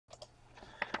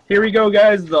Here we go,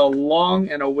 guys. The long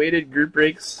and awaited group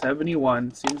break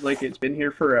 71. Seems like it's been here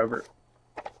forever.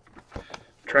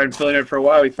 Tried filling it for a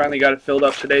while. We finally got it filled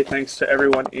up today, thanks to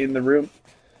everyone in the room.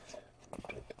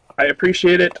 I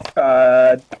appreciate it.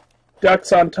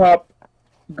 Ducks on top,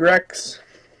 Grex,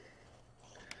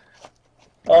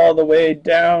 all the way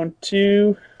down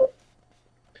to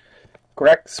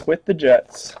Grex with the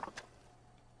Jets.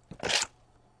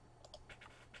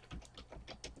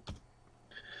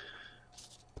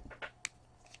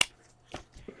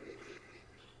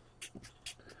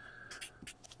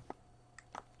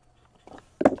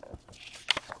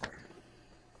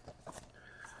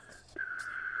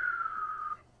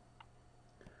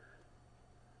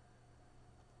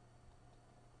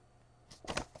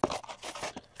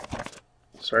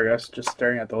 Sorry guys, just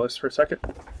staring at the list for a second.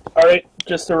 Alright,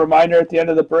 just a reminder at the end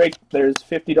of the break, there's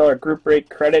 $50 group break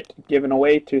credit given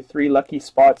away to 3 lucky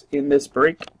spots in this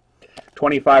break.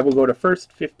 25 will go to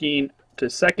first, 15 to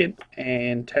second,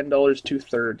 and $10 to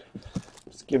third.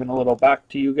 Just giving a little back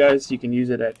to you guys. You can use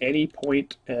it at any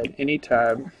point, at any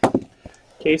time.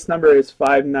 Case number is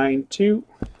 592.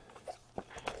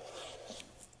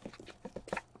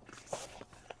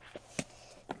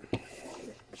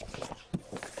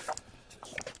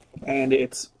 And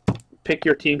it's Pick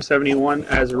Your Team 71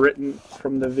 as written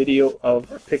from the video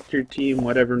of Pick Your Team,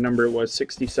 whatever number it was,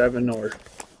 67 or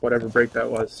whatever break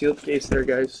that was. Sealed case there,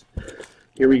 guys.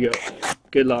 Here we go.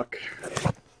 Good luck.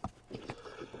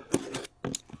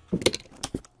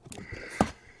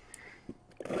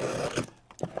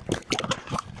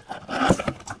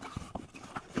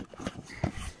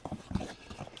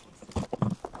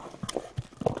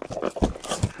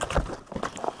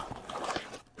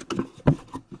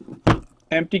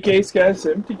 Empty case, guys,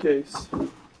 empty case.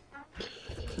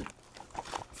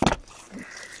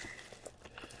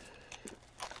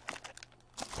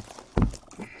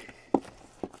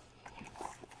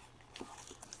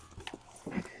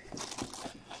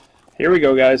 Here we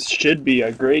go, guys. Should be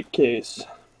a great case.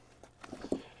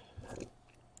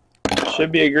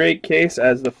 Should be a great case,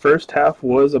 as the first half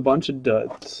was a bunch of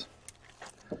duds.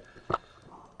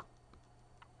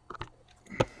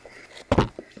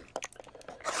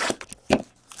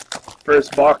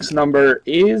 First box number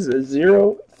is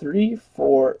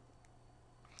 034.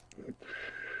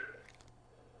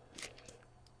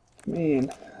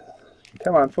 Man,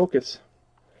 come on, focus.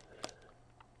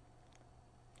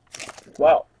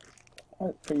 Wow,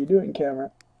 what are you doing,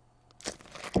 camera?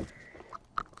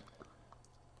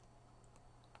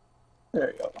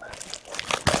 There you go.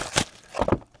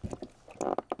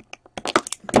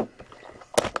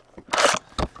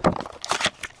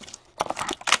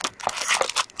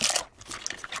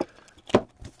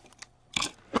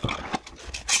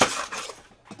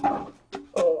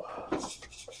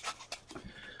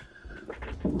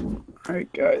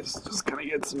 Alright guys, just gonna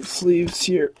get some sleeves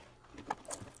here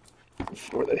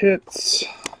for the hits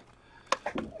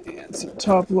and some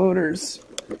top loaders.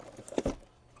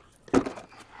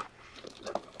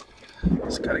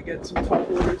 Just gotta get some top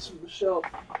loaders from the shelf.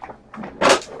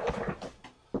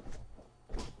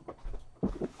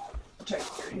 Check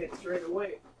your hits right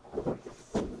away.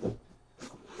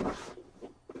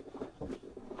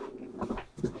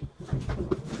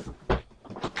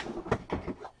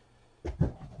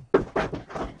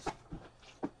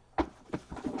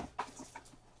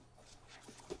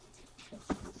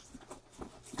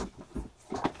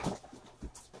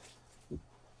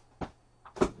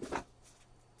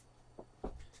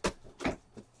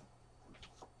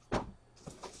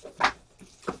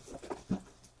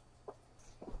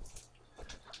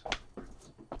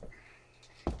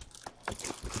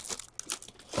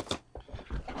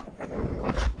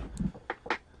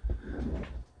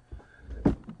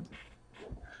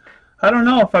 I don't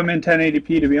know if I'm in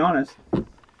 1080p, to be honest. I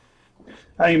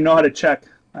don't even know how to check.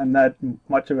 I'm that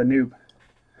much of a noob.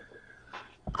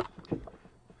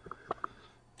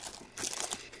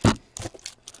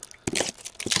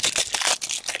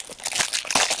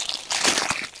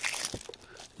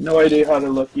 No idea how to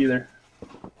look either.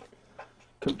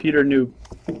 Computer noob.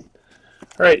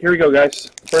 Alright, here we go,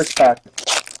 guys. First pack.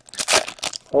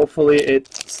 Hopefully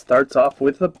it starts off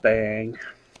with a bang.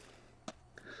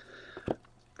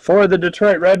 For the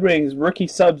Detroit Red Wings, rookie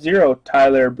Sub-Zero,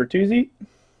 Tyler Bertuzzi.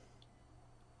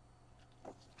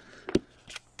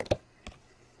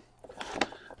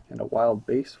 And a wild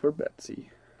base for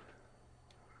Betsy.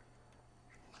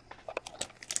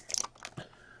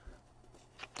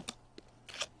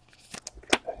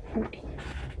 Okay.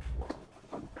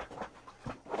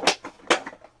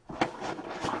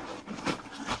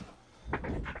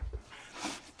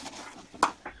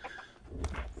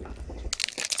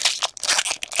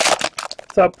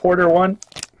 What's up, Porter 1?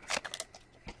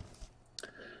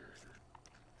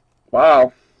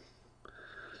 Wow.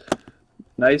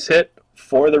 Nice hit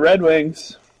for the Red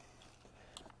Wings.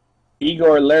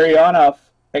 Igor Larionov,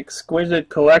 Exquisite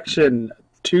Collection,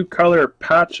 2-color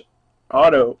patch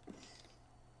auto.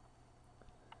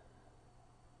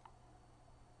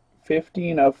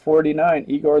 15 of 49,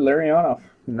 Igor Larionov.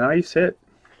 Nice hit.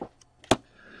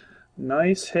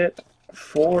 Nice hit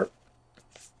for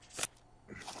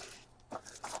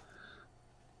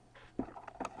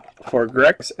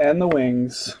Grex and the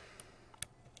Wings.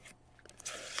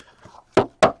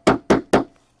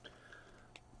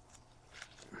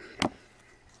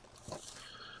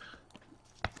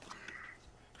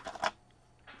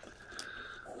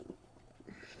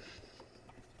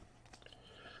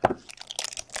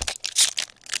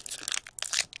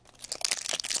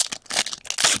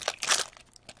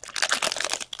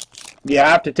 You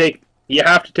have to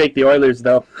take the Oilers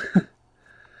though.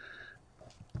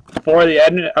 For the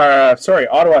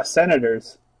Ottawa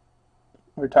Senators.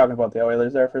 We were talking about the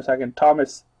Oilers there for a second.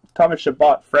 Thomas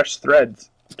Chabot, Fresh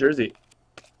Threads jersey.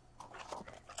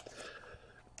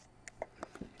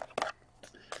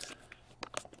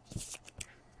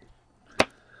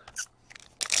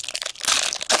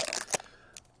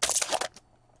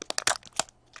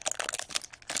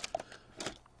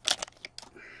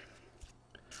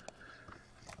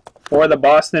 For the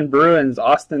Boston Bruins,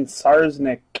 Austin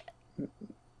Sarsnick,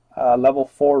 level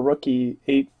 4 rookie,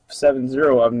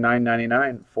 870 of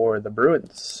 999 for the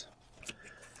Bruins.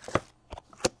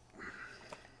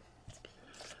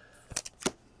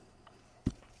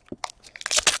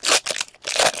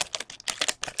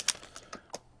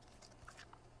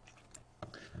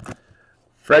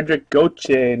 Frederick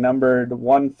Gauthier, numbered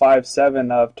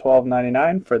 157 of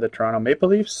 1299 for the Toronto Maple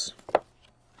Leafs.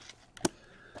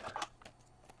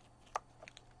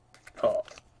 Oh,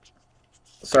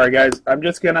 sorry guys,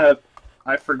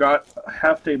 I forgot, I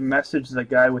have to message the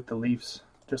guy with the Leafs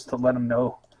just to let him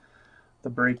know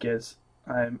the break is.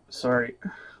 I'm sorry,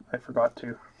 I forgot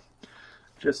to,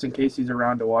 just in case he's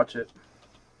around to watch it.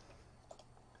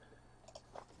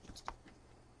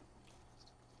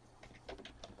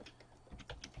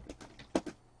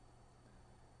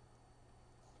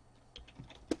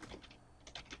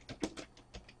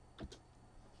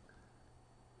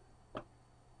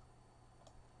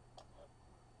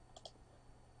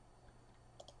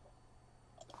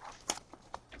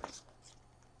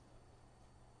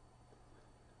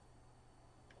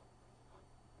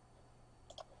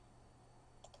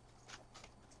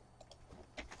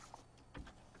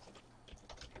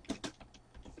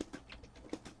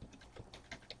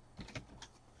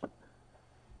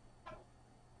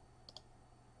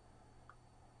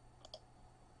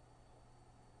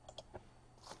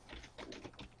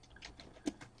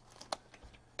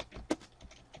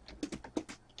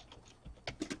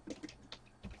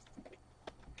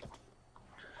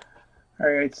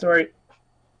 Alright, sorry.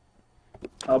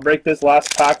 I'll break this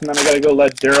last pack and then I gotta go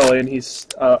let Daryl in. He's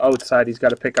outside. He's got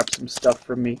to pick up some stuff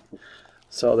from me.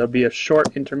 So there'll be a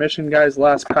short intermission, guys.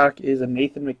 Last pack is a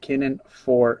Nathan McKinnon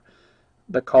for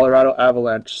the Colorado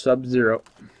Avalanche, Sub-Zero.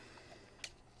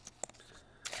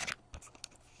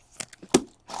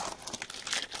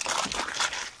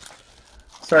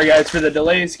 Sorry, guys, for the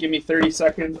delays. Give me 30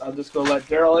 seconds. I'll just go let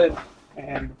Daryl in,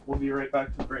 and we'll be right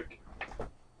back to the break.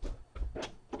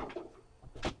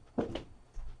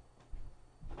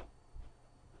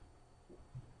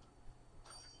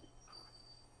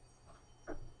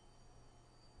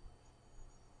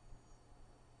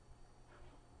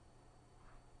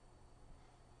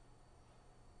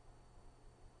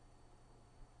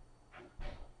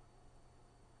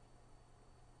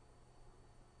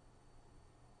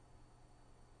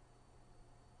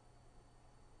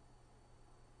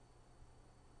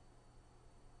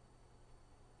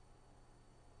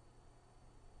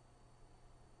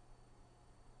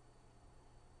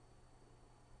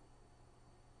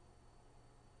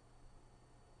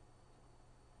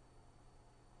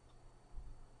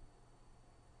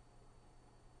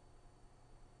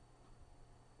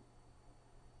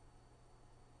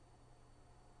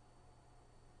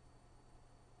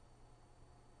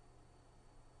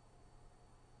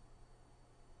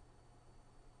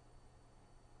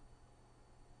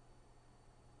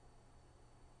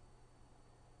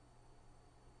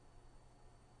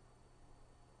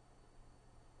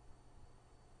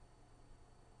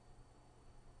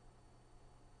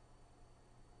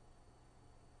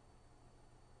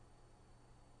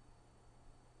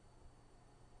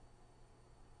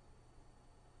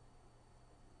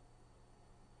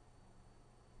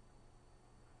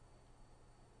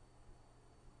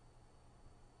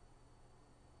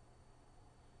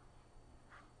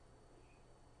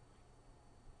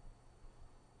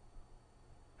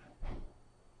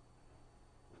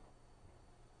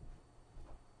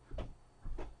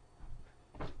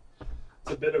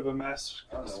 bit of a mess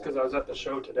because I was at the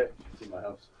show today. It's in my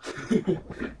house.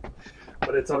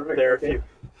 But it's up there if you...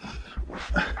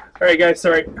 Alright guys,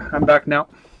 sorry. I'm back now.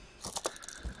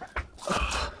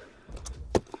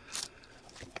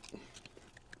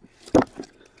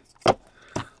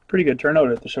 Pretty good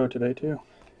turnout at the show today too.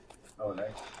 Oh, nice.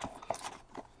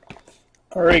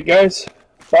 Alright guys,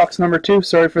 box number 2.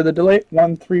 Sorry for the delay.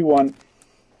 131.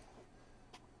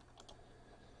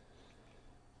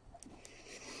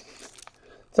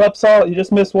 What's up, Saul? You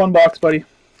just missed one box, buddy.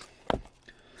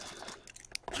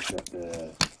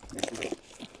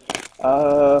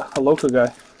 A local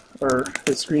guy. Or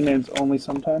his screen name's Only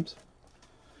Sometimes.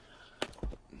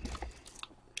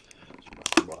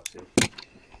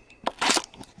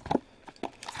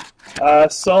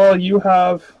 Saul, you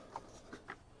have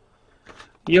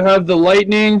the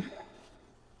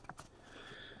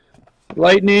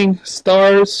lightning,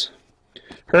 stars,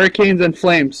 hurricanes, and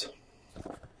flames.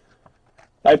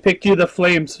 I picked you the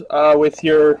flames with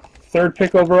your 3rd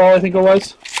pick overall, I think it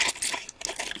was.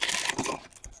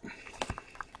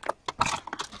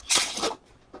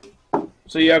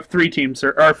 So you have 3 teams,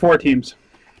 or 4 teams.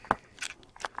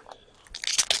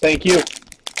 Thank you.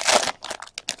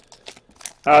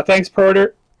 Thanks,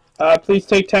 Porter. Please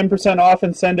take 10% off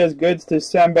and send us goods to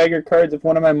Sam Bagger Cards. If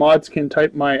one of my mods can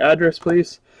type my address,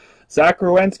 please. Zach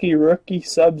Rowensky, rookie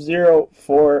sub-0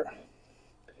 for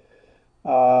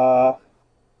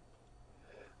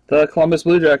the Columbus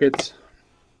Blue Jackets.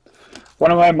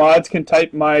 One of my mods can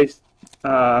type my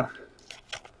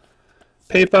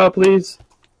PayPal, please,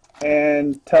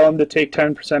 and tell him to take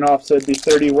 10% off. So it'd be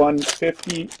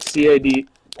 $31.50 CAD,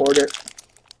 Porter.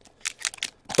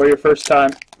 For your first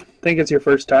time. I think it's your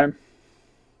first time.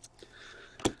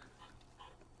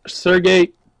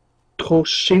 Sergei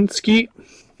Koshinsky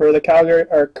for the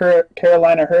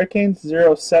Carolina Hurricanes,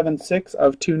 076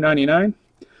 of 299.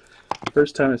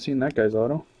 First time I've seen that guy's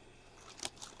auto.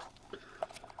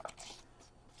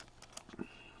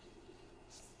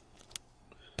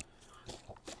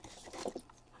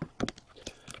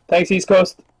 Thanks, East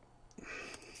Coast.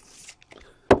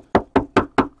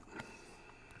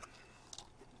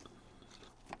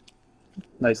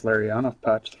 Nice Lariano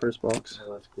patch, the first box.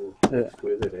 Oh, that's cool. Yeah.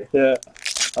 Exquisite, eh? Yeah.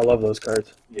 I love those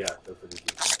cards. Yeah, definitely.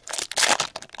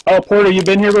 Oh, Porter, you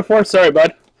been here before? Sorry,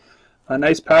 bud. A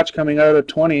nice patch coming out of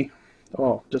 20.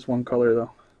 Oh, just one color, though.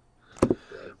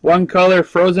 One color,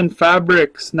 Frozen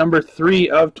Fabrics, number 3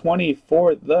 of 20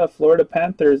 for the Florida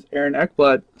Panthers. Aaron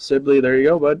Ekblad. Sibley, there you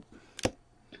go, bud.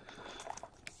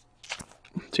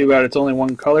 Too bad it's only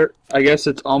one color. I guess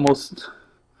it's almost...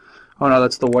 Oh, no,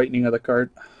 that's the whitening of the card.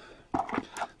 I was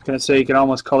going to say you can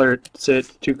almost color it, say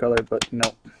it's 2 color, but no.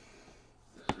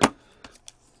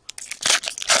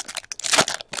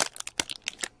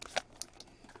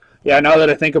 Yeah, now that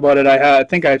I think about it, I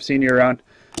think I've seen you around.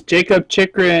 Jacob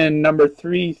Chikrin, number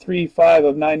 335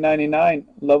 of 999,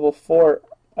 level 4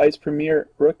 Ice Premier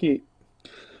rookie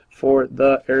for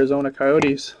the Arizona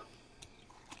Coyotes.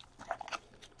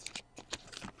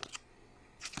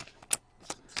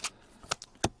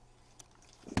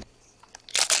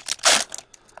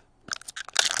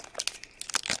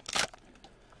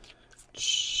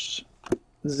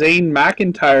 Zane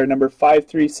McIntyre, number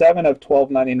 537 of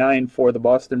 1299 for the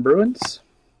Boston Bruins.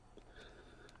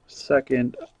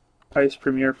 Second Ice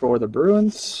Premier for the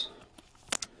Bruins.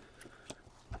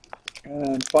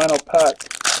 And final pack.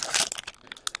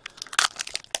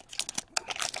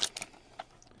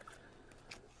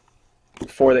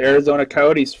 For the Arizona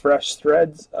Coyotes, fresh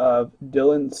threads of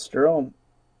Dylan Strome.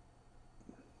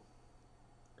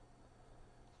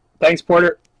 Thanks,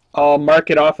 Porter. I'll mark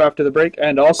it off after the break.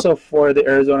 And also for the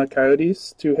Arizona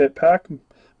Coyotes, 2-hit pack,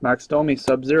 Max Domi,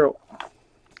 sub-0.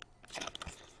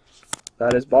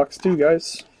 That is box 2,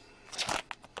 guys.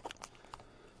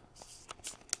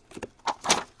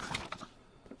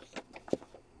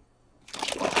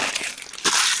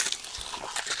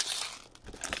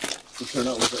 The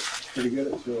turnout was pretty good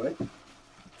at the show, eh?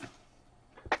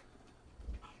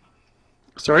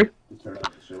 Sorry? The turnout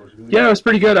at the show was good. Yeah, it was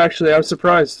pretty good, actually. I was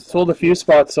surprised. Sold a few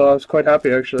spots, so I was quite happy,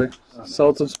 actually. Oh, nice.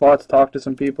 Sold some spots, talked to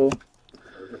some people.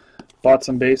 Perfect. Bought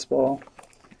some baseball.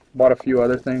 Bought a few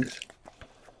other things.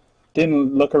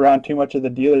 Didn't look around too much of the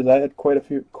dealers. I had quite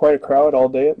a crowd all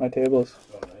day at my tables.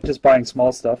 Oh, nice. Just buying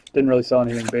small stuff. Didn't really sell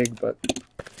anything big, but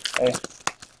hey.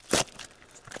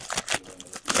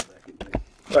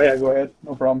 Oh yeah, go ahead.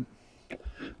 No problem.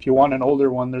 If you want an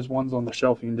older one, there's ones on the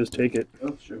shelf. You can just take it.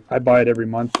 Oh, sure. I buy it every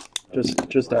month.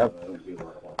 Just to have.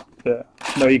 Yeah.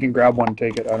 No, you can grab one and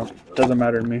take it. Doesn't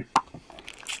matter to me.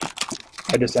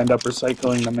 I just end up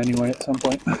recycling them anyway at some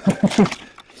point.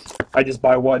 I just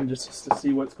buy one just to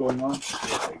see what's going on.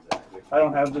 Yeah, exactly. I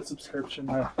don't have the subscription.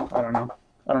 I don't know.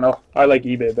 I don't know. I like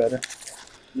eBay better.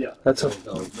 Yeah. That's a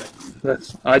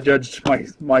I judged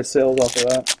my sales off of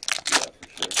that. yeah,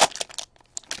 for sure.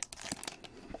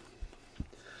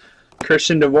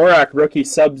 Christian Dvorak, rookie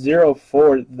sub-zero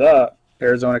for the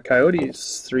Arizona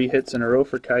Coyotes. 3 hits in a row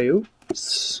for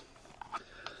Coyotes.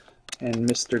 And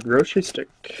Mr. Grocery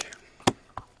Stick.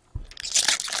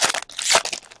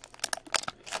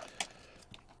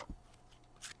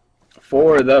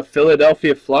 For the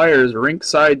Philadelphia Flyers,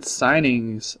 rinkside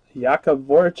signings, Jakub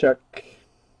Voracek.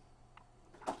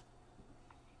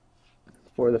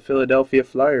 For the Philadelphia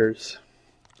Flyers.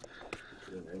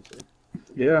 Really nice, eh?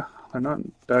 Yeah, they're not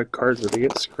bad cards, but they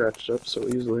get scratched up so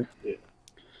easily. Yeah.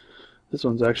 This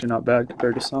one's actually not bad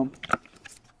compared to some.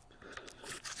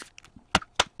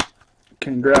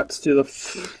 Congrats to the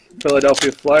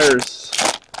Philadelphia Flyers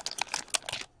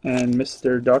and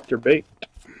Mr. Dr. Bate.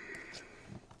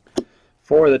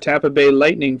 For the Tampa Bay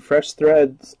Lightning, Fresh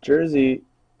Threads, jersey,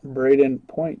 Braden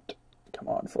Point. Come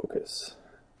on, focus.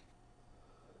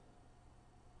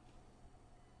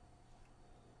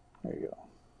 There you go.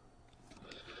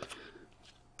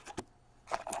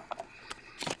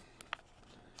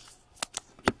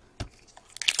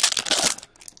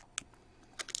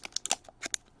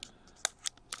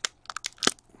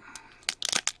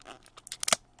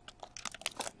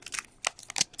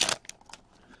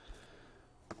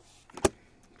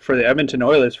 For the Edmonton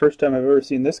Oilers, first time I've ever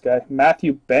seen this guy,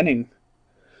 Matthew Benning.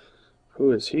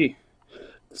 Who is he?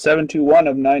 721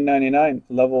 of 999,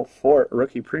 level 4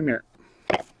 rookie premier.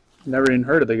 Never even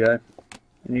heard of the guy,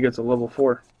 and he gets a level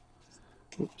 4.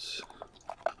 Oops.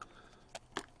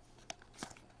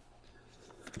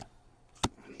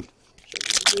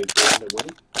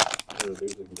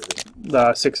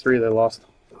 The 6-3 they lost.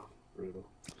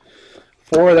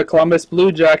 For the Columbus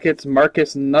Blue Jackets,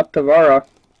 Marcus Nutavara.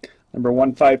 Number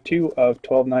 152 of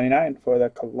 1299 for the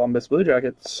Columbus Blue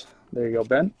Jackets. There you go,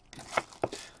 Ben.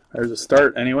 There's a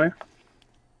start anyway.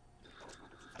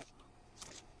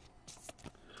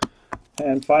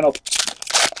 And final.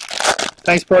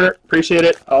 Thanks, Porter. Appreciate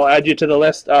it. I'll add you to the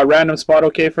list. Random spot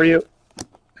okay for you.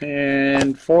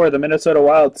 And for the Minnesota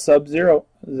Wild, Sub-Zero,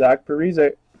 Zach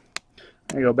Parise.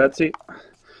 There you go, Betsy.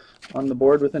 On the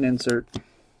board with an insert.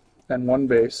 And 1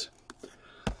 base.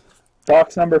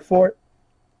 Box number 4.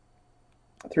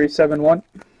 371.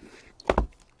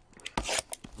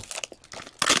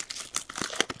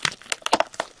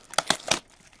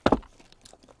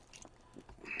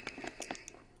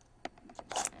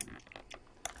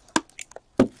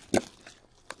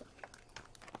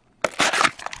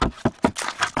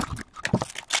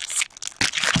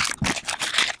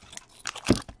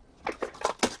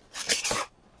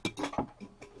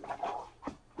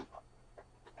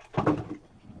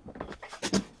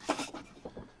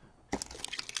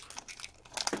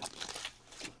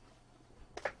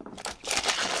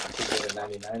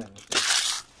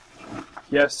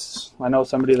 Yes, I know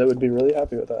somebody that would be really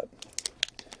happy with that.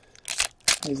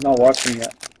 He's not watching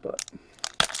yet, but I'm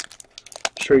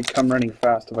sure he'd come running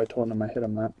fast if I told him I hit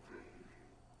him that.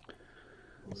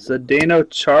 Zdeno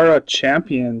Chara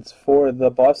champions for the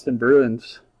Boston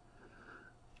Bruins.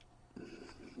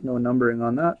 No numbering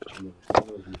on that.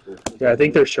 Yeah, I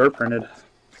think they're short printed.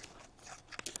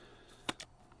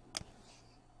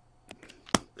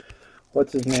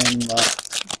 What's his name?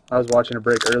 I was watching a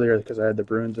break earlier because I had the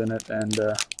Bruins in it, and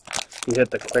he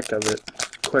hit the quick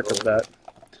of that.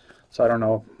 So I don't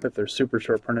know if they're super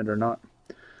short printed or not.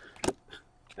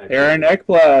 Aaron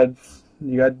Ekblad,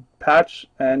 you got patch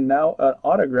and now an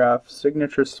autograph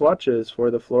signature swatches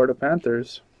for the Florida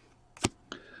Panthers.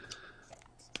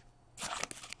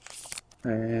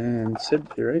 And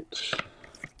Sibley, right?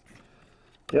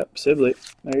 Yep, Sibley.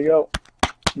 There you go.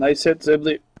 Nice hit,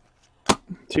 Sibley.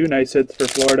 2 nice hits for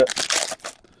Florida.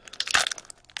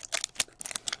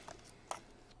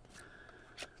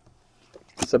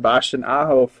 Sebastian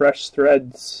Aho, Fresh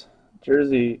Threads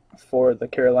jersey for the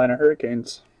Carolina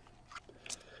Hurricanes.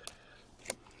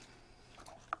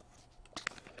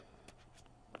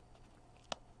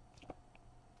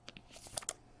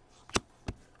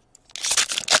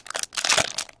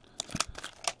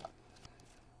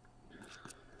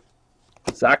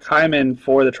 Zach Hyman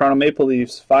for the Toronto Maple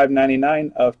Leafs,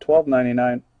 $5.99 of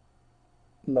 $12.99,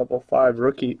 level 5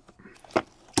 rookie.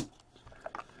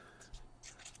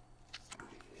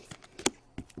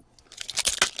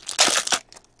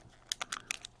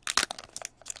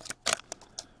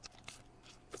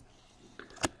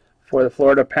 For the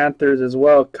Florida Panthers as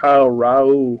well, Kyle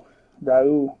Rau,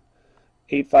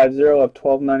 850 of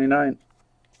 $12.99.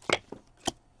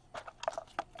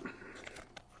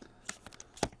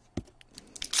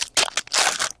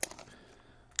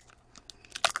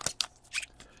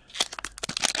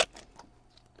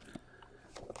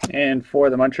 And for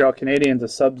the Montreal Canadiens, a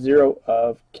Sub-Zero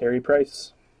of Carey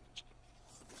Price.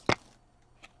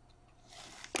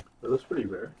 That looks pretty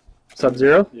rare.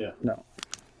 Sub-Zero? Yeah. No.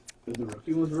 Is the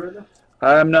rookie ones rare though?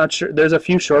 I'm not sure. There's a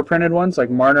few short printed ones, like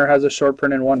Marner has a short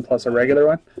printed one plus a regular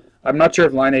one. I'm not sure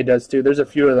if Line A does too. There's a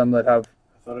few of them that have.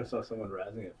 I thought I saw someone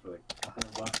razzing it for like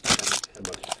 $100.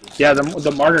 $10. Yeah,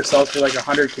 the Marner sells for like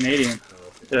 100 Canadian. Oh,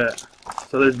 okay. Yeah.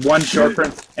 So there's one short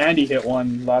print. Andy hit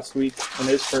one last week in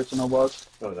his personal box.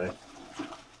 Oh, nice.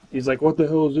 He's like, "What the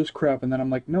hell is this crap?" And then I'm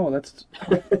like, "No, that's.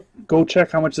 Go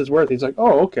check how much it's worth." He's like,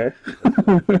 "Oh, okay."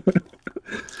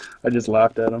 I just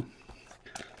laughed at him.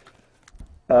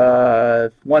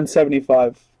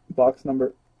 175 box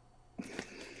number.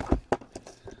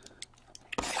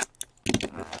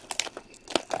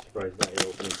 Surprised that you're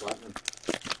opening platinum.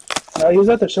 He was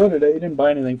at the show today. He didn't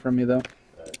buy anything from me though.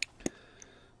 Right.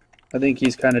 I think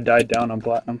he's kind of died down on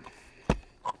platinum.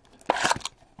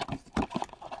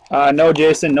 No,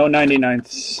 Jason, no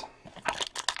 99ths.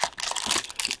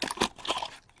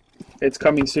 It's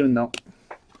coming soon though.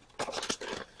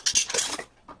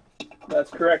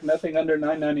 That's correct. Nothing under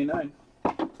 $9.99.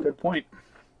 Good point.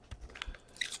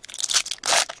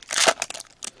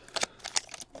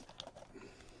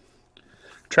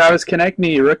 Travis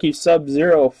Konechny, rookie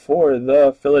Sub-Zero for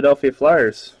the Philadelphia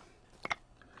Flyers.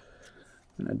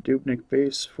 And a Dubnyk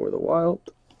base for the Wild.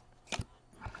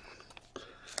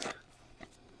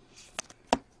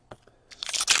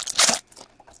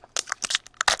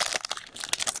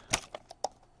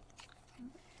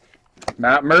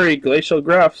 Matt Murray, Glacial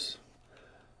Graphs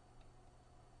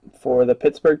for the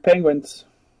Pittsburgh Penguins.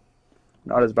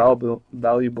 Not as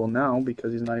valuable now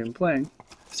because he's not even playing.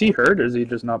 Is he hurt or is he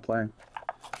just not playing?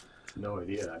 No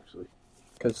idea, actually.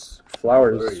 Because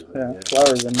Flowers yeah.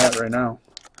 Flowers in net right now.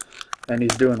 And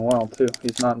he's doing well, too.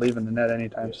 He's not leaving the net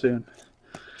anytime soon.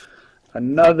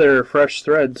 Another fresh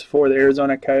threads for the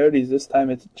Arizona Coyotes. This time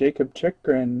it's Jacob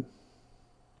Chikrin.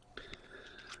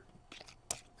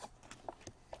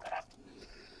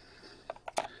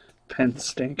 Pens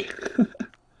stink.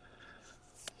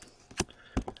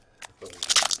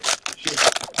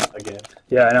 Again.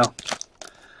 Yeah, I know.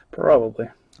 Probably.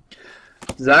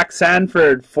 Zach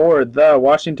Sanford for the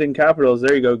Washington Capitals.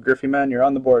 There you go, Griffey man. You're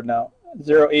on the board now.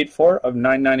 084 of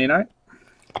 999.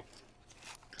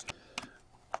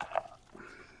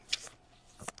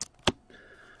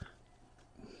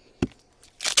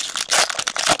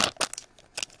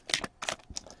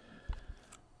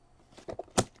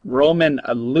 Roman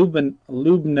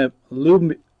Lubnov.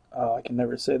 Oh, I can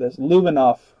never say this.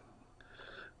 Lubnov.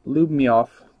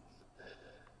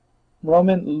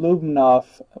 Roman Lubnov,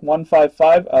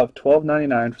 155 of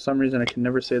 1299. For some reason, I can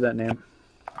never say that name.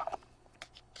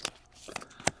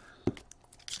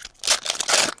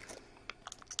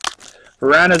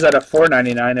 Verana's at a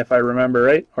 499, if I remember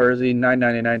right, or is he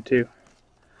 999 too?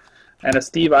 And a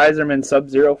Steve Yzerman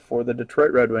Sub-Zero for the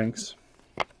Detroit Red Wings.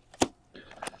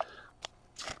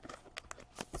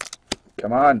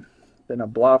 Come on. Been a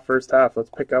blah first half. Let's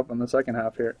pick up on the second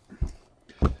half here.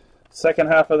 Second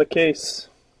half of the case.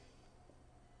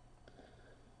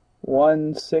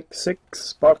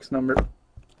 166 box number.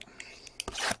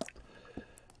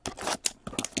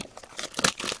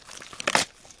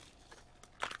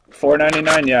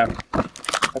 $4.99, yeah.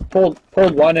 I pulled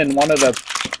one in one of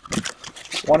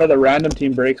the random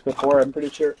team breaks before, I'm pretty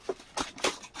sure.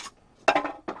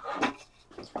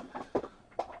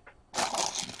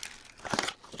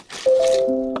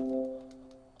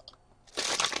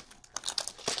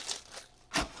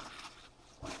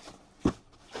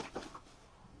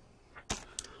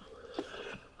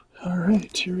 All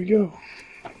right, here we go.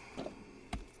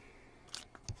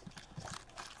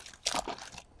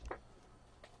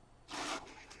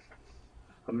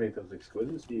 How many of those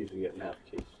exquisites do you usually get in half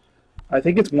a case? I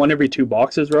think it's one every 2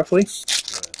 boxes, roughly.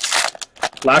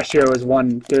 Last year it was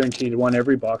one guaranteed, one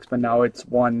every box, but now it's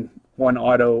one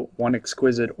auto, one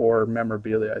exquisite, or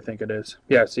memorabilia, I think it is.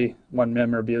 Yeah, see, one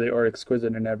memorabilia or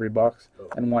exquisite in every box,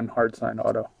 and one hard sign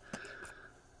auto.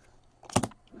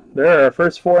 There, our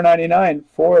first $4.99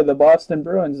 for the Boston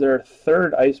Bruins. Their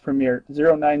third ice premiere,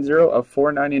 090 of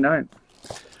 $4.99.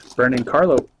 Brendan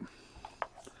Carlo.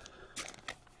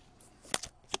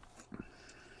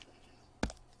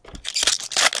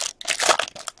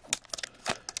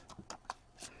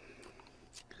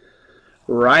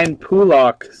 Ryan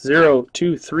Pulak,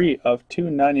 023 of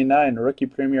 299. Rookie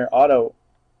Premier Auto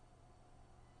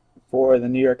for the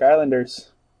New York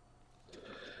Islanders.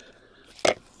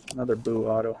 Another Boo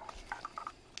Auto.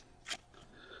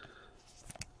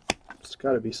 It's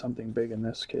got to be something big in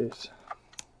this case.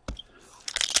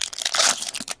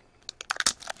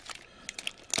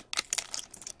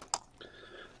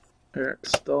 Eric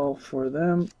Stahl for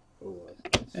them. Oh,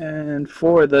 that's nice. And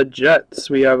for the Jets,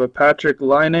 we have a Patrick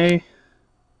Laine,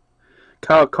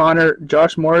 Kyle Connor,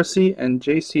 Josh Morrissey, and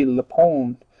JC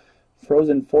Lapone.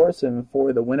 Frozen foursome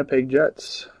for the Winnipeg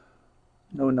Jets.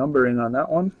 No numbering on that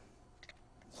one.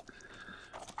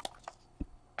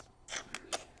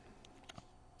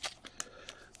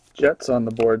 Jets on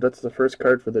the board. That's the first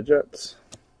card for the Jets.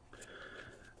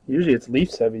 Usually it's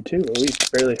Leafs heavy too. The Leafs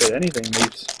barely hit anything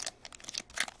Leafs.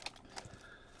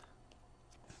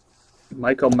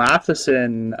 Michael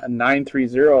Matheson,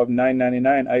 930 of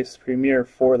 999 Ice Premier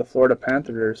for the Florida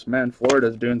Panthers. Man,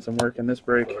 Florida's doing some work in this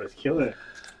break. Florida's killing it.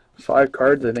 5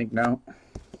 cards, I think, now.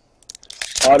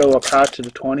 Auto, a patch to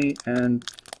the 20, and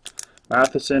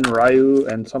Matheson, Ryu,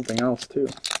 and something else, too.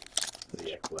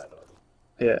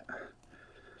 Yeah.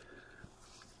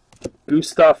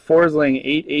 Gustav Forsling,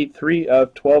 883 of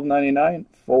 1299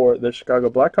 for the Chicago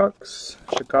Blackhawks.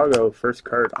 Chicago, first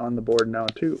card on the board now,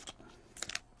 too.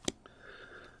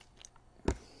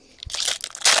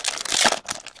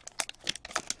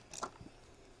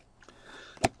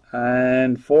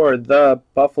 And for the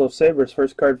Buffalo Sabres,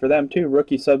 first card for them too,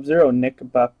 rookie Sub-Zero, Nick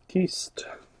Baptiste.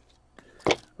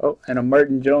 Oh, and a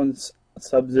Martin Jones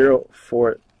Sub-Zero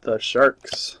for the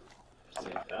Sharks.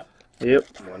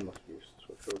 Yep. One must be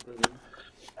switched over.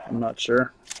 I'm not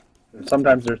sure.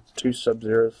 Sometimes there's 2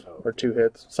 Sub-Zeros or 2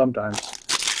 hits. Sometimes.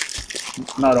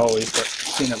 Not always, but I've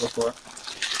seen it before.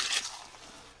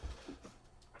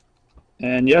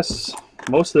 And yes,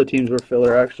 most of the teams were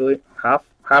filler actually. Half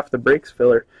the breaks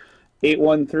filler.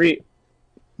 813,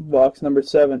 box number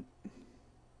 7.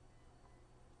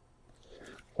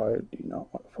 Why do you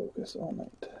not want to focus all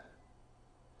night?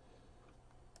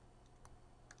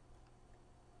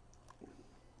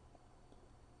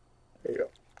 There you go.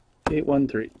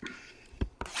 813.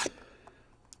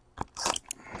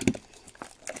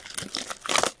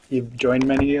 You've joined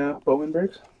many Bowman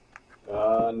breaks?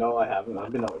 No, I haven't.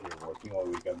 I've been out here working all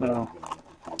week. I've been on the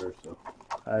computer, so.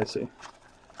 I see.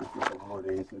 A couple more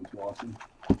days into watching.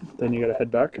 Then you gotta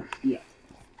head back? Yeah.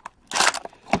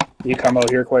 You come out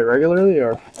here quite regularly,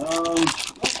 or? Not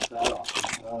that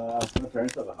often. My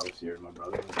parents have a house here, and my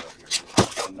brother lives out here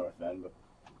in North End,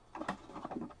 but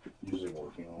usually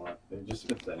working a lot. They've just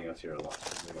been sending us here a lot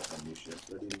because they got some new shifts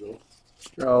ready to go.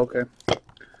 Oh, okay.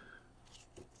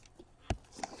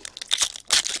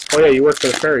 Oh yeah, you work for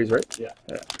the Ferries, right? Yeah.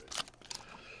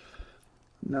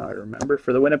 Now I remember.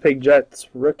 For the Winnipeg Jets,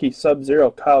 rookie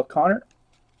Sub-Zero, Kyle Connor.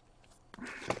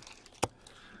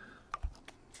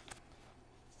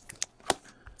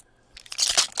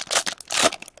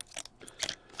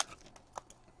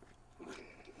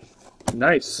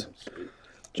 Nice.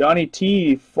 Johnny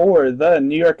T for the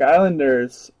New York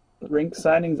Islanders. Rink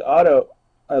signings auto.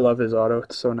 I love his auto.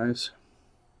 It's so nice.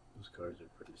 Those cards are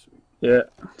pretty sweet. Yeah,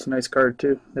 it's a nice card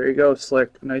too. There you go,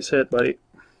 Slick. Nice hit, buddy.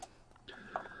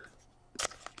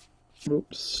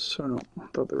 Oops. Oh no, I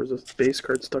thought there was a base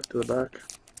card stuck to the back.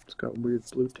 It's got a weird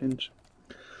blue tinge.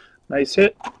 Nice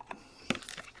hit.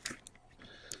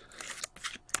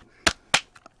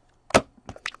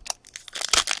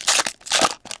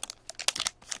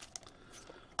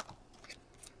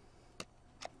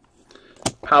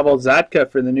 Pavel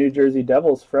Zatka for the New Jersey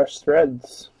Devils, fresh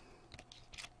threads.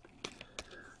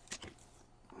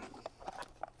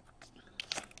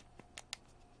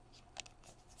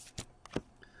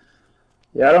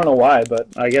 Yeah, I don't know why, but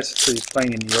I guess it's 'cause he's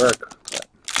playing in New York.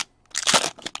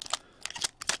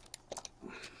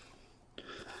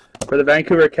 For the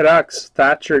Vancouver Canucks,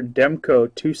 Thatcher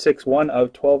Demko, 261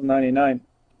 of 1299.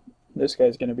 This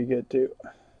guy's going to be good too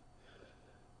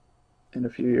in a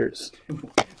few years.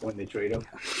 When they trade him.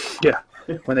 Yeah,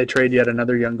 when they trade yet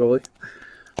another young goalie.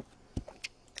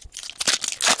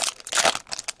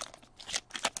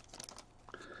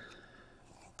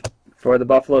 For the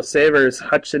Buffalo Sabres,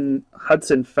 Hudson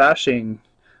Fasching,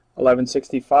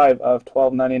 1165 of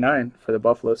 1299 for the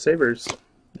Buffalo Sabres.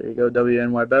 There you go,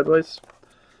 WNY Bad Boys.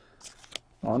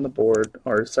 On the board,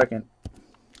 or second.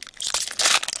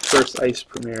 First Ice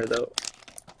Premier, though.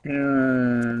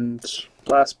 And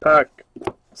last pack,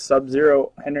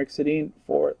 Sub-Zero, Henrik Sedin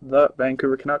for the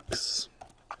Vancouver Canucks.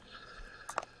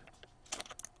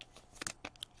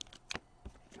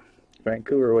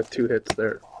 Vancouver with 2 hits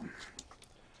there.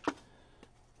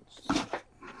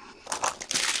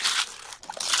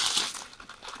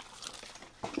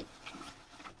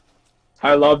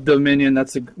 I love Dominion.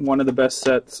 That's one of the best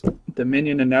sets.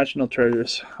 Dominion and National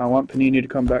Treasures. I want Panini to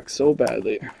come back so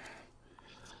badly.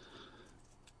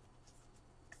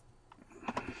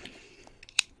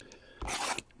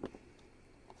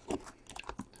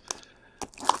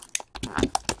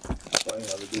 Funny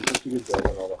how they do such a good job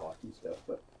on all the hockey stuff,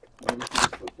 but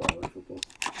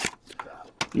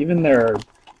Even their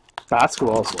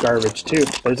basketball's garbage too.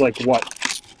 There's like what?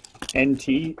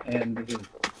 NT and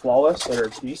Flawless that are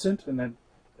decent, and then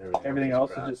everything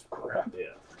else is just crap. Yeah.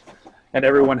 And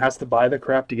everyone has to buy the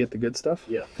crap to get the good stuff.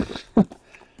 Yeah.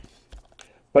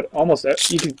 But almost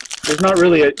you can. There's not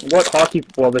really a what hockey.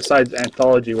 Well, besides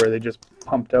Anthology, where they just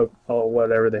pumped out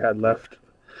whatever they had left.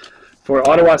 For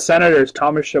Ottawa Senators,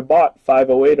 Thomas Chabot,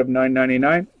 508 of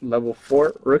 999, level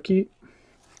 4 rookie.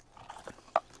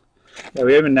 Yeah,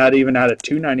 we haven't even had a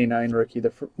 299 rookie.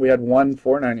 We had one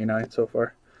 499 so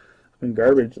far. It's been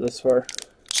garbage this far.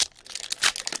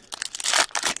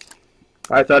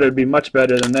 I thought it would be much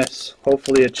better than this.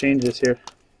 Hopefully it changes here.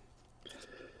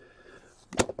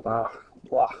 Wow.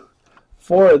 Wow.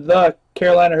 For the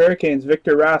Carolina Hurricanes,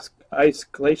 Victor Rask, Ice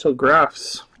Glacial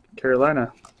Graphs,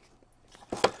 Carolina.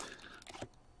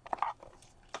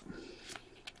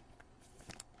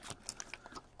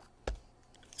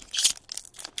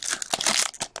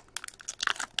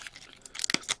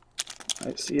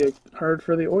 I see a card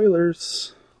for the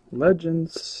Oilers.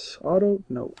 Legends. Auto?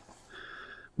 No.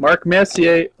 Mark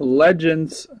Messier,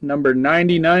 Legends, number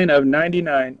 99 of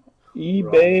 99.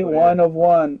 eBay 1 of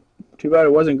 1. Too bad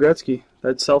it wasn't Gretzky.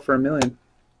 That'd sell for $1 million.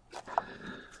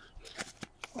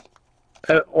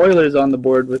 Oilers on the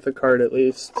board with the card at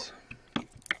least.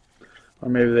 Or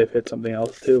maybe they've hit something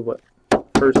else too, but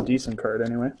first decent card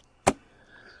anyway.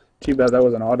 Too bad that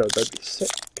was an auto. That'd be sick.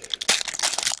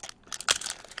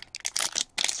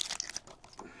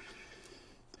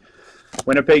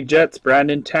 Winnipeg Jets,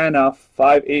 Brandon Tanev,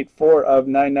 584 of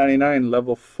 999,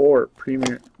 level 4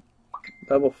 premier.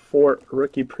 Level 4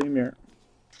 rookie premier.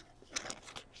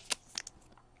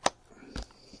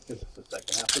 Is this the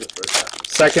second half or the first half?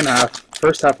 Second half.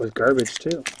 First half was garbage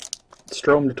too.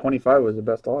 Strom to 25 was the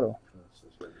best auto.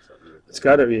 It's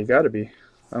gotta be,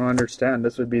 I don't understand.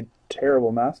 This would be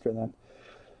terrible master then.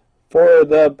 For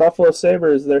the Buffalo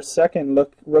Sabres, their second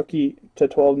rookie to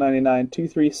 12.99,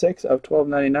 236 of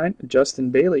 12.99, Justin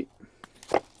Bailey.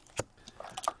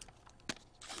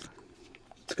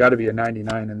 It's got to be a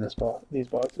 99 in these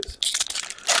boxes.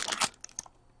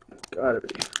 Got to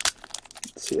be.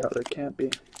 Let's see how there can't be.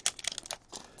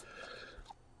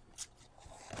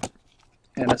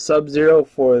 And a Sub-Zero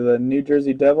for the New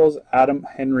Jersey Devils, Adam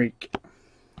Henrique.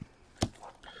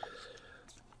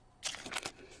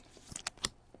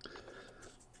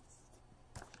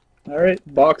 Alright,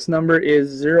 box number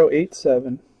is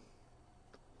 087.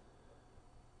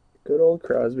 Good old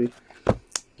Crosby. I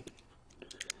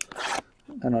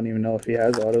don't even know if he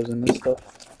has autos in this stuff.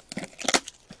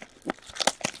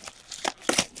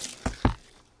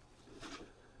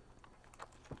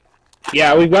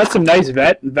 Yeah, we've got some nice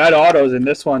vet autos in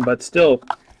this one, but still,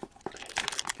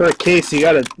 for a case, you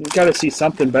gotta see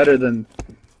something better than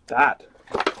that.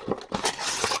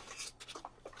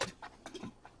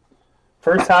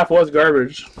 First half was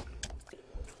garbage.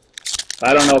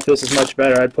 I don't know if this is much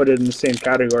better. I'd put it in the same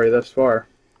category thus far.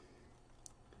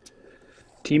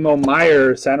 Timo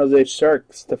Meier, San Jose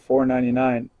Sharks to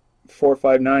 499.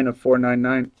 459 of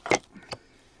 499.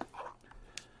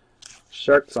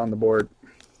 Sharks on the board.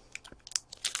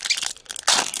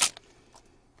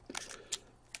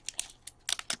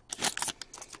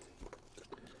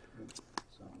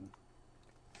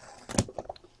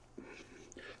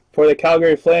 For the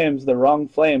Calgary Flames, the wrong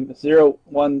flame, 012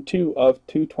 of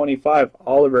 225,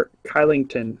 Oliver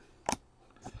Kylington.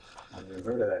 I've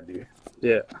never heard of that dude.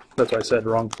 Yeah, that's why I said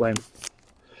wrong flame.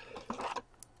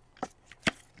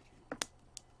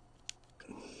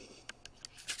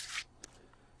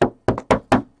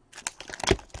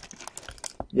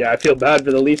 Yeah, I feel bad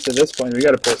for the Leafs at this point. We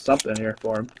got to put something here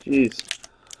for them. Jeez.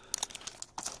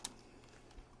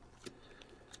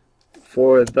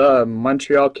 For the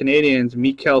Montreal Canadiens,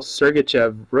 Mikhail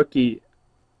Sergachev, rookie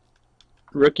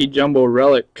jumbo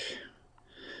relic,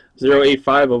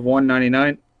 085 of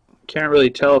 199. Can't really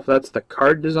tell if that's the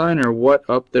card design or what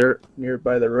up there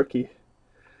nearby the rookie.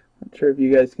 Not sure if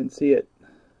you guys can see it. I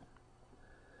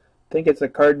think it's a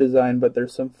card design, but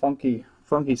there's some funky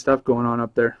stuff going on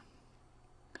up there.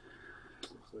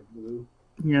 Looks like blue.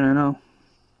 Yeah, I know.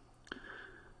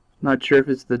 Not sure if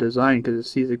it's the design because it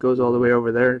sees it goes all the way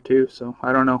over there too, so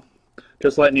I don't know.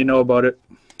 Just letting you know about it.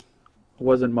 It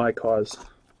wasn't my cause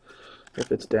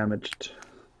if it's damaged.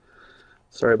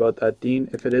 Sorry about that,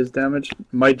 Dean. If it is damaged,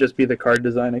 it might just be the card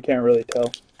design. I can't really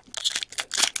tell.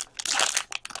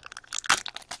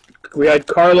 We had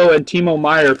Carlo and Timo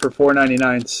Meier for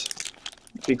 4.99s.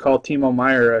 If you call Timo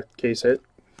Meier a case hit.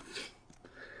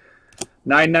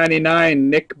 9.99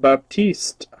 Nick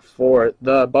Baptiste for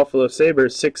the Buffalo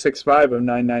Sabres, 665 of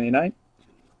 9.99.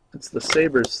 It's the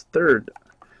Sabres' third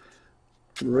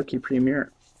Rookie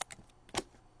Premier.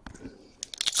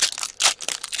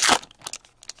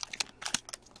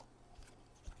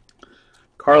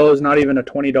 Carlo's not even a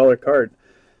 $20 card.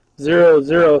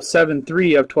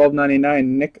 0073 of 12.99.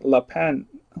 Nick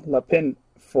Lapin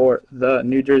for the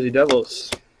New Jersey Devils.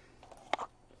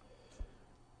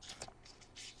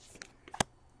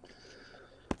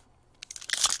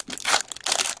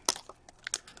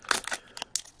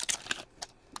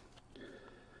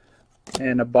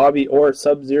 And a Bobby Orr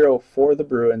Sub-Zero for the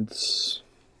Bruins.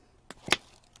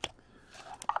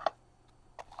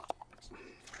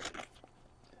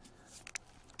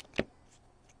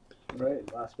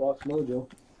 Right, last box mojo.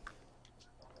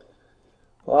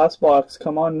 Last box,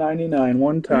 come on 99,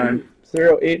 one time.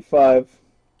 085.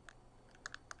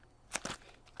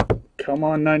 Come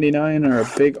on 99 or a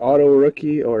big auto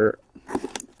rookie or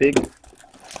big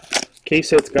case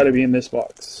hit's got to be in this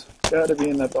box. Got to be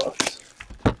in that box.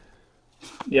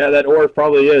 Yeah, that Orr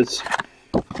probably is.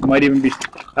 Might even be,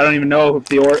 I don't even know if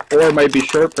the Orr might be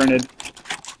short printed.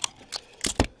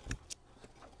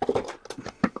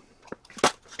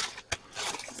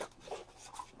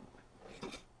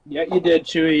 Yeah, you did,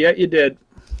 Chewy. Yeah, you did.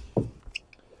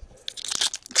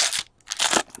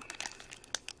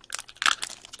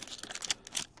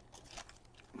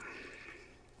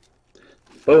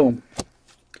 Boom.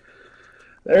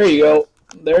 There you go.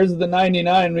 There's the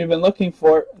 99 we've been looking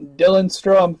for. Dylan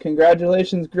Strom,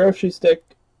 congratulations, grocery stick.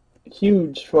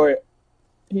 Huge for it.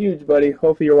 Huge, buddy.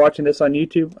 Hopefully you're watching this on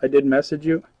YouTube. I did message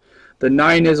you. The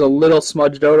 9 is a little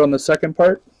smudged out on the second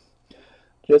part.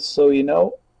 Just so you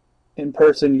know. In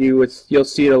person, you'll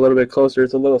see it a little bit closer.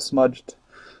 It's a little smudged.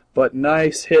 But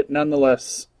nice hit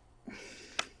nonetheless.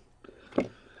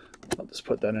 I'll just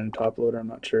put that in a top loader. I'm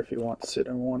not sure if he wants to sit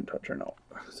in one touch or no.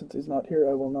 Since he's not here,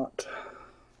 I will not.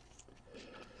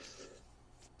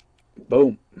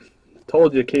 Boom.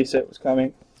 Told you case hit was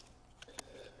coming.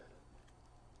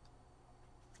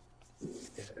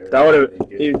 That would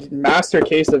have master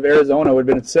case of Arizona would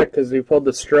have been sick because we pulled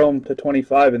the Strom to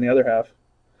 25 in the other half.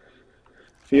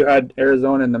 If you had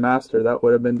Arizona in the master, that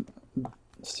would have been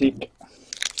seek.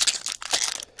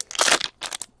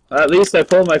 At least I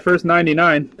pulled my first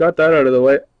 99. Got that out of the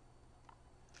way.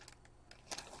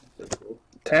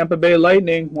 Tampa Bay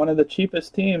Lightning, one of the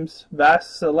cheapest teams. Andre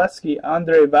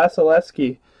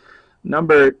Vasilevsky,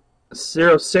 number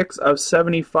 06 of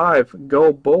 75.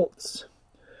 Go Bolts.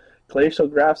 Glacial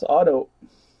Graphs auto.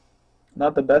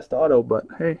 Not the best auto, but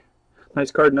hey,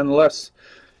 nice card nonetheless.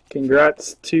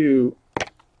 Congrats to,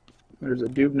 there's a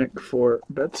Dubnik for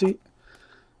Betsy.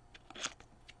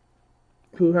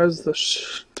 Who has the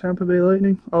Tampa Bay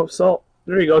Lightning? Oh, Salt.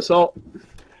 There you go, Salt.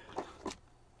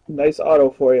 Nice auto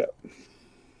for you.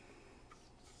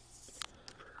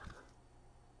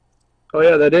 Oh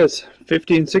yeah, that is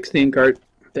 15-16 card.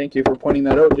 Thank you for pointing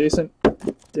that out, Jason.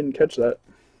 Didn't catch that.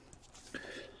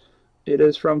 It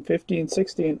is from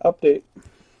 15-16 update.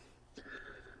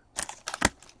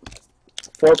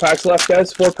 4 packs left,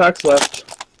 guys. 4 packs left.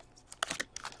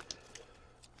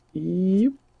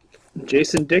 Yep.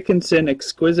 Jason Dickinson,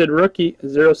 exquisite rookie,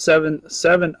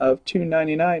 077 of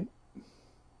 299.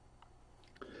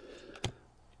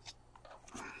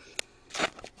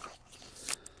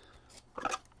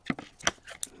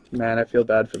 Man, I feel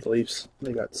bad for the Leafs.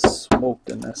 They got smoked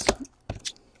in this.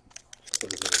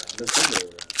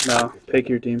 No, pick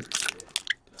your team.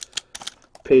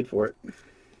 Paid for it.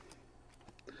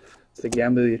 It's the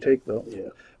gamble you take, though.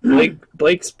 Yeah.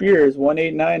 Blake Spears,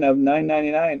 189 of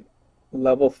 999.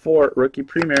 Level 4, rookie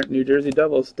premier, New Jersey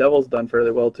Devils. Devils done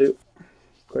fairly well, too.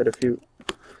 Quite a few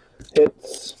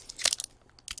hits.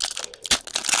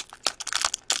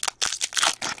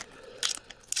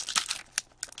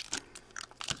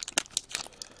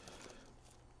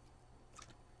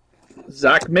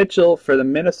 Zach Mitchell for the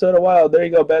Minnesota Wild. There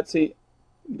you go, Betsy.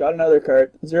 Got another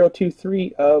card.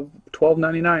 023 of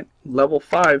 12.99. Level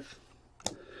 5.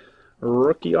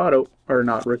 Rookie auto. Or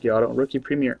not rookie auto. Rookie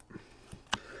premier.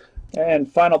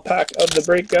 And final pack of the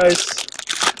break, guys.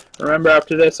 Remember,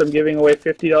 after this, I'm giving away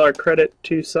 $50 credit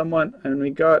to someone. And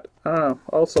we got,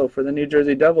 also for the New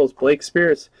Jersey Devils, Blake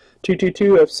Spears.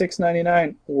 222 of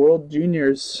 6.99. World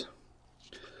Juniors.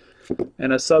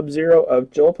 And a Sub-Zero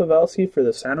of Joel Pavelski for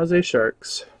the San Jose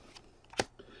Sharks.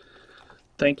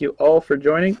 Thank you all for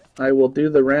joining. I will do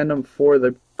the random for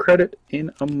the credit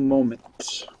in a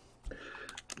moment.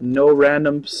 No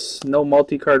randoms, no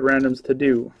multi-card randoms to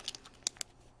do.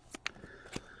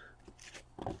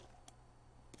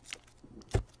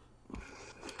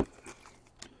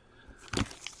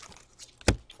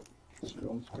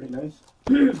 Strom's pretty nice.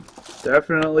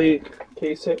 Definitely,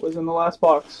 case hit was in the last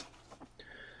box.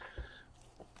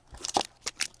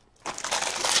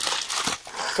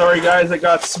 Sorry guys, I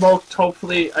got smoked.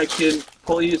 Hopefully I can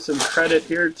pull you some credit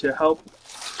here to help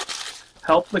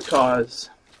the cause.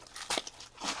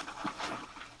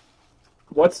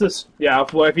 What's this? Yeah,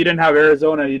 well, if you didn't have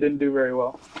Arizona, you didn't do very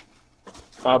well.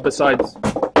 Besides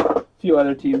a few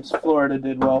other teams. Florida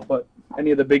did well, but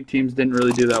any of the big teams didn't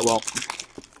really do that well.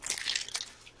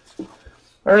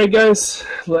 Alright guys,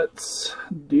 let's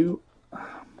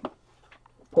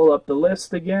pull up the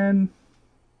list again.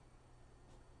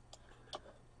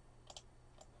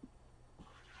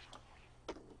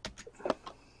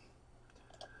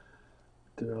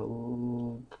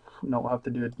 No, we'll have to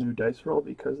do a new dice roll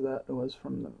because that was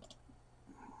from the...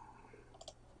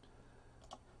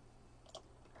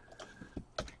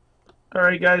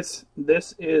 Alright guys,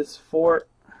 this is for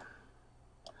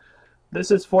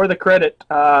the credit.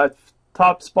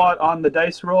 Top spot on the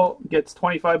dice roll gets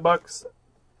 25 bucks.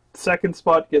 Second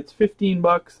spot gets 15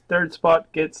 bucks. Third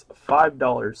spot gets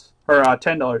 $5 or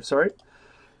 $10, sorry.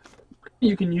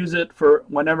 You can use it for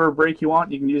whenever break you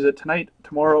want. You can use it tonight,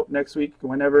 tomorrow, next week,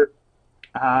 whenever.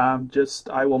 I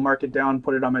will mark it down,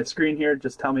 put it on my screen here.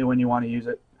 Just tell me when you want to use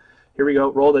it. Here we go.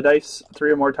 Roll the dice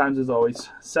 3 or more times as always.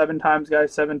 7 times,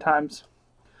 guys. 7 times.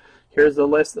 Here's the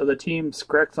list of the teams.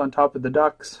 Grex on top of the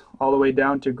Ducks, all the way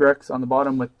down to Grex on the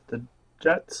bottom with the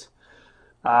Jets.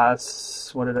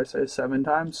 What did I say? 7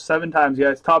 times? 7 times,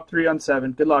 guys. Top 3 on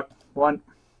 7. Good luck. 1,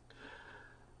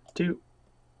 2,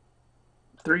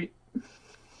 3,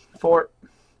 4,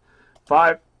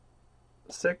 5,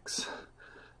 6,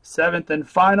 7th and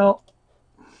final.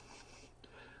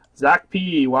 Zach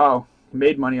P. Wow, he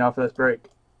made money off of this break.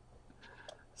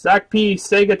 Zach P,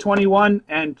 Sega 21,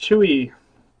 and Chewy.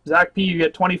 Zach P, you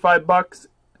get 25 bucks.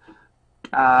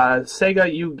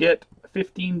 Sega, you get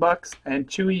 15 bucks, and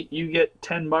Chewy, you get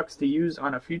 10 bucks to use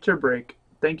on a future break.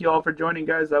 Thank you all for joining,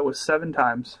 guys. That was 7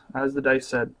 times, as the dice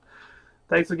said.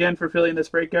 Thanks again for filling this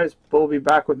break, guys. We'll be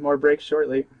back with more breaks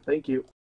shortly. Thank you.